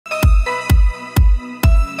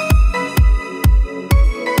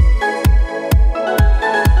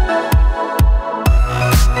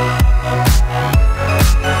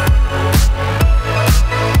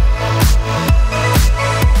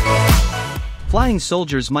Flying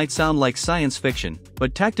soldiers might sound like science fiction,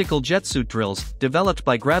 but tactical jetsuit drills, developed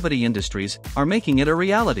by Gravity Industries, are making it a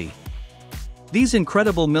reality. These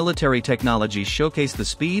incredible military technologies showcase the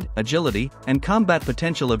speed, agility, and combat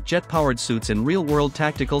potential of jet-powered suits in real-world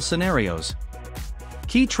tactical scenarios.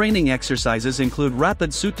 Key training exercises include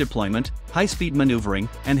rapid suit deployment, high-speed maneuvering,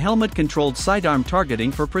 and helmet-controlled sidearm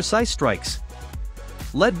targeting for precise strikes.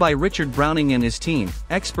 Led by Richard Browning and his team,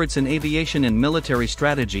 experts in aviation and military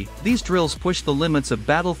strategy, these drills push the limits of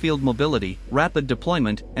battlefield mobility, rapid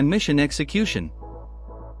deployment, and mission execution.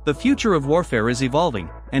 The future of warfare is evolving,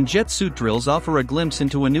 and jet suit drills offer a glimpse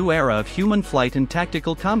into a new era of human flight and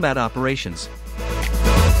tactical combat operations.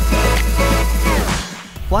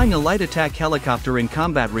 Flying a light attack helicopter in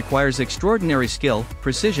combat requires extraordinary skill,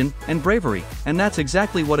 precision, and bravery, and that's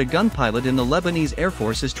exactly what a gun pilot in the Lebanese Air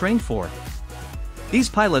Force is trained for. These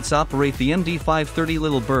pilots operate the MD-530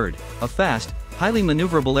 Little Bird, a fast, highly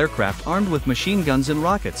maneuverable aircraft armed with machine guns and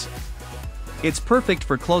rockets. It's perfect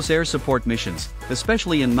for close air support missions,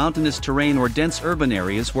 especially in mountainous terrain or dense urban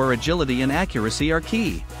areas where agility and accuracy are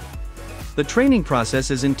key. The training process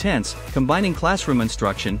is intense, combining classroom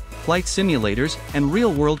instruction, flight simulators, and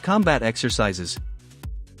real-world combat exercises.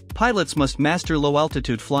 Pilots must master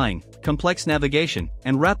low-altitude flying, complex navigation,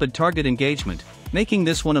 and rapid target engagement, making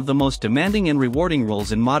this one of the most demanding and rewarding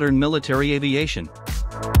roles in modern military aviation.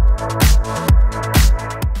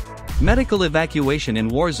 Medical evacuation in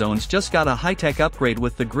war zones just got a high-tech upgrade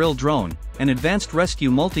with the Grille Drone, an advanced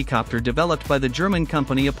rescue multicopter developed by the German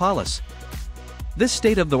company Apollos. This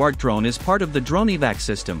state-of-the-art drone is part of the Drone Evac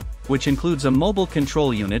system, which includes a mobile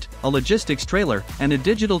control unit, a logistics trailer, and a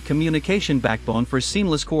digital communication backbone for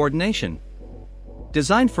seamless coordination.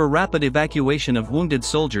 Designed for rapid evacuation of wounded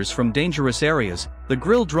soldiers from dangerous areas, the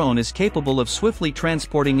Grille Drone is capable of swiftly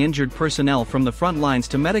transporting injured personnel from the front lines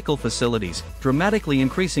to medical facilities, dramatically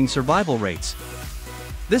increasing survival rates.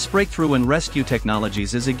 This breakthrough in rescue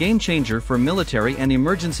technologies is a game-changer for military and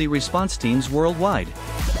emergency response teams worldwide.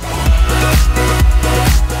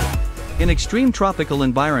 In extreme tropical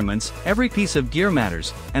environments, every piece of gear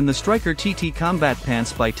matters, and the Striker TT combat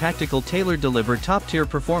pants by Tactical Tailor deliver top-tier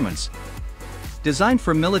performance. Designed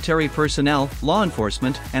for military personnel, law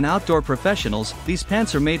enforcement, and outdoor professionals, these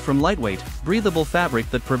pants are made from lightweight, breathable fabric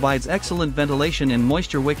that provides excellent ventilation and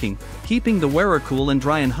moisture wicking, keeping the wearer cool and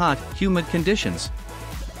dry in hot, humid conditions.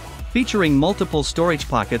 Featuring multiple storage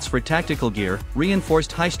pockets for tactical gear,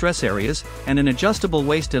 reinforced high-stress areas, and an adjustable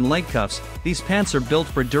waist and leg cuffs, these pants are built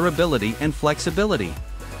for durability and flexibility.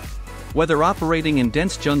 Whether operating in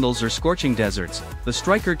dense jungles or scorching deserts, the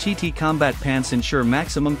Striker TT combat pants ensure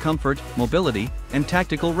maximum comfort, mobility, and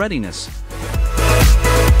tactical readiness.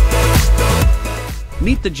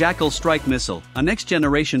 Meet the Jackal strike missile, a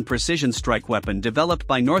next-generation precision strike weapon developed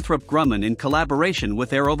by Northrop Grumman in collaboration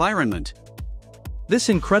with AeroVironment. This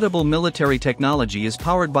incredible military technology is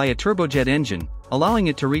powered by a turbojet engine, allowing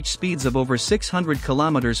it to reach speeds of over 600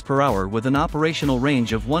 km per hour with an operational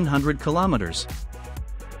range of 100 km.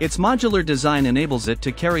 Its modular design enables it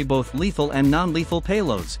to carry both lethal and non-lethal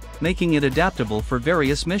payloads, making it adaptable for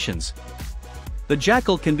various missions. The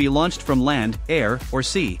Jackal can be launched from land, air, or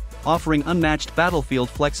sea, offering unmatched battlefield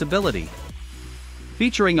flexibility.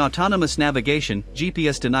 Featuring autonomous navigation,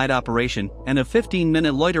 GPS-denied operation, and a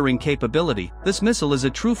 15-minute loitering capability, this missile is a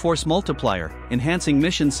true force multiplier, enhancing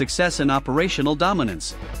mission success and operational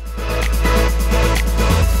dominance.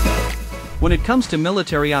 When it comes to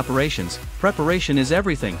military operations, preparation is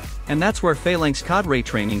everything, and that's where Phalanx Cadre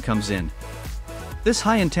training comes in. This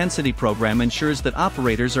high-intensity program ensures that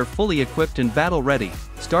operators are fully equipped and battle-ready,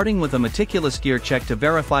 starting with a meticulous gear check to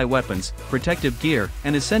verify weapons, protective gear,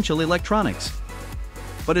 and essential electronics.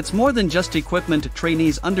 But it's more than just equipment.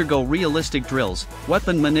 Trainees undergo realistic drills,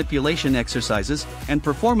 weapon manipulation exercises, and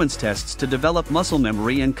performance tests to develop muscle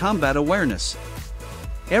memory and combat awareness.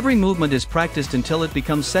 Every movement is practiced until it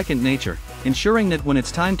becomes second nature, ensuring that when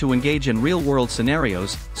it's time to engage in real-world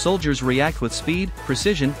scenarios, soldiers react with speed,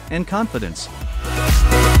 precision, and confidence.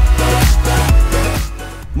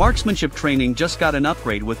 Marksmanship training just got an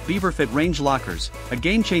upgrade with BeaverFit range lockers, a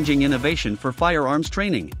game-changing innovation for firearms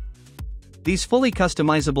training. These fully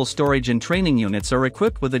customizable storage and training units are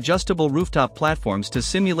equipped with adjustable rooftop platforms to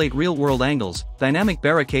simulate real-world angles, dynamic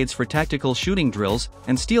barricades for tactical shooting drills,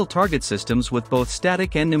 and steel target systems with both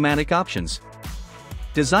static and pneumatic options.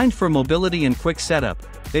 Designed for mobility and quick setup,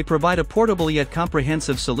 they provide a portable yet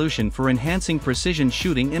comprehensive solution for enhancing precision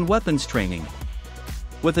shooting and weapons training.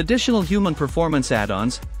 With additional human performance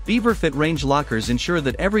add-ons, BeaverFit range lockers ensure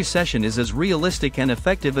that every session is as realistic and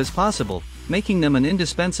effective as possible, making them an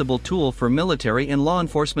indispensable tool for military and law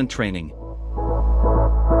enforcement training.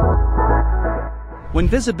 When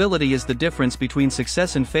visibility is the difference between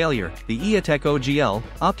success and failure, the EOTECH OGL,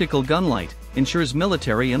 optical gun light, ensures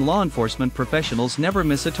military and law enforcement professionals never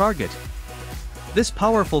miss a target. This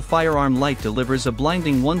powerful firearm light delivers a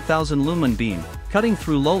blinding 1000 lumen beam, cutting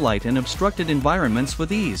through low light and obstructed environments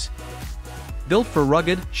with ease. Built for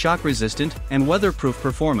rugged, shock-resistant, and weatherproof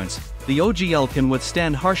performance, the OGL can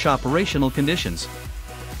withstand harsh operational conditions.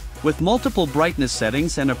 With multiple brightness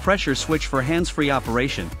settings and a pressure switch for hands-free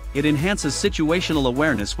operation, it enhances situational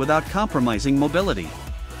awareness without compromising mobility.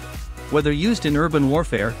 Whether used in urban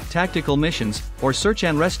warfare, tactical missions, or search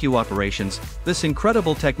and rescue operations, this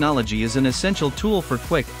incredible technology is an essential tool for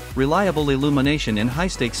quick, reliable illumination in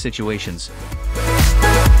high-stakes situations.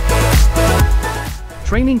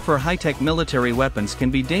 Training for high-tech military weapons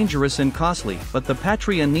can be dangerous and costly, but the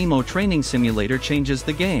Patria NEMO training simulator changes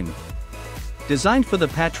the game. Designed for the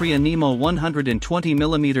Patria NEMO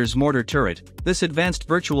 120mm mortar turret, this advanced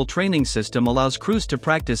virtual training system allows crews to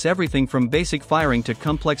practice everything from basic firing to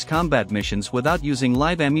complex combat missions without using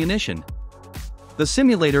live ammunition. The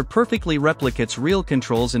simulator perfectly replicates real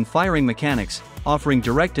controls and firing mechanics, offering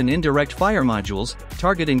direct and indirect fire modules,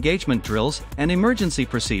 target engagement drills, and emergency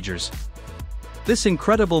procedures. This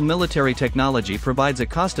incredible military technology provides a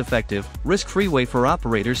cost-effective, risk-free way for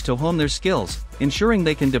operators to hone their skills, ensuring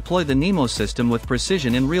they can deploy the NEMO system with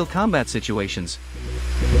precision in real combat situations.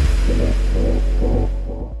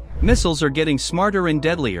 Missiles are getting smarter and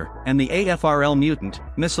deadlier, and the AFRL MUTANT,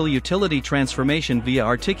 Missile Utility Transformation via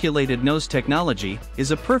Articulated Nose Technology, is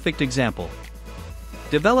a perfect example.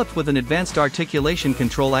 Developed with an advanced articulation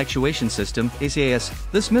control actuation system (ACAS),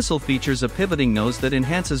 this missile features a pivoting nose that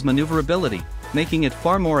enhances maneuverability, making it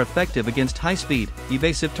far more effective against high-speed,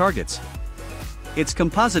 evasive targets. Its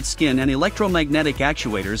composite skin and electromagnetic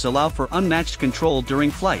actuators allow for unmatched control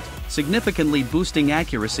during flight, significantly boosting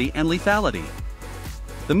accuracy and lethality.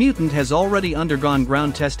 The MUTANT has already undergone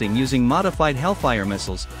ground testing using modified Hellfire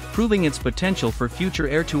missiles, proving its potential for future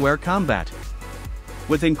air-to-air combat.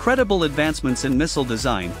 With incredible advancements in missile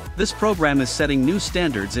design, this program is setting new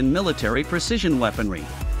standards in military precision weaponry.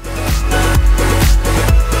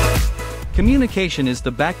 Communication is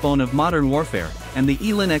the backbone of modern warfare, and the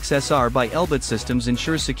E-LynX SR by Elbit Systems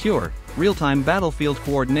ensures secure, real-time battlefield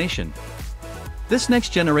coordination. This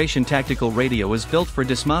next-generation tactical radio is built for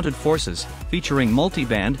dismounted forces, featuring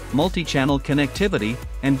multi-band, multi-channel connectivity,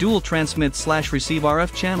 and dual transmit/receive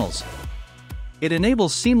RF channels. It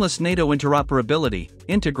enables seamless NATO interoperability,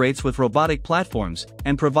 integrates with robotic platforms,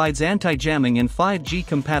 and provides anti-jamming and 5G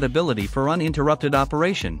compatibility for uninterrupted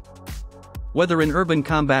operation. Whether in urban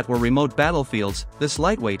combat or remote battlefields, this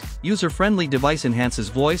lightweight, user-friendly device enhances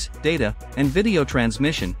voice, data, and video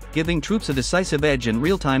transmission, giving troops a decisive edge in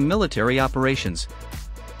real-time military operations.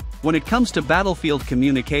 When it comes to battlefield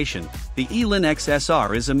communication, the E-LynX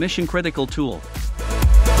SR is a mission-critical tool.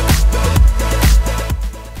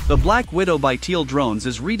 The Black Widow by Teal Drones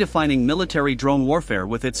is redefining military drone warfare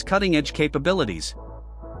with its cutting-edge capabilities.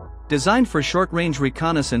 Designed for short-range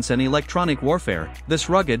reconnaissance and electronic warfare, this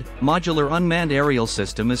rugged, modular unmanned aerial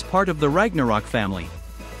system is part of the Ragnarok family.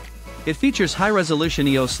 It features high-resolution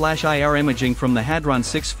EO/IR imaging from the Hadron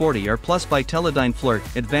 640R Plus by Teledyne FLIR,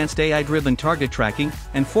 advanced AI-driven target tracking,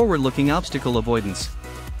 and forward-looking obstacle avoidance.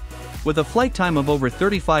 With a flight time of over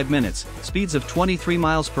 35 minutes, speeds of 23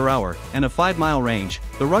 miles per hour, and a 5-mile range,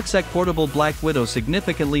 the rucksack portable Black Widow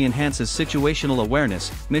significantly enhances situational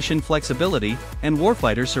awareness, mission flexibility, and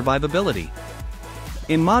warfighter survivability.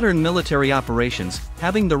 In modern military operations,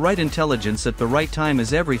 having the right intelligence at the right time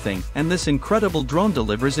is everything, and this incredible drone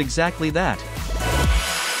delivers exactly that.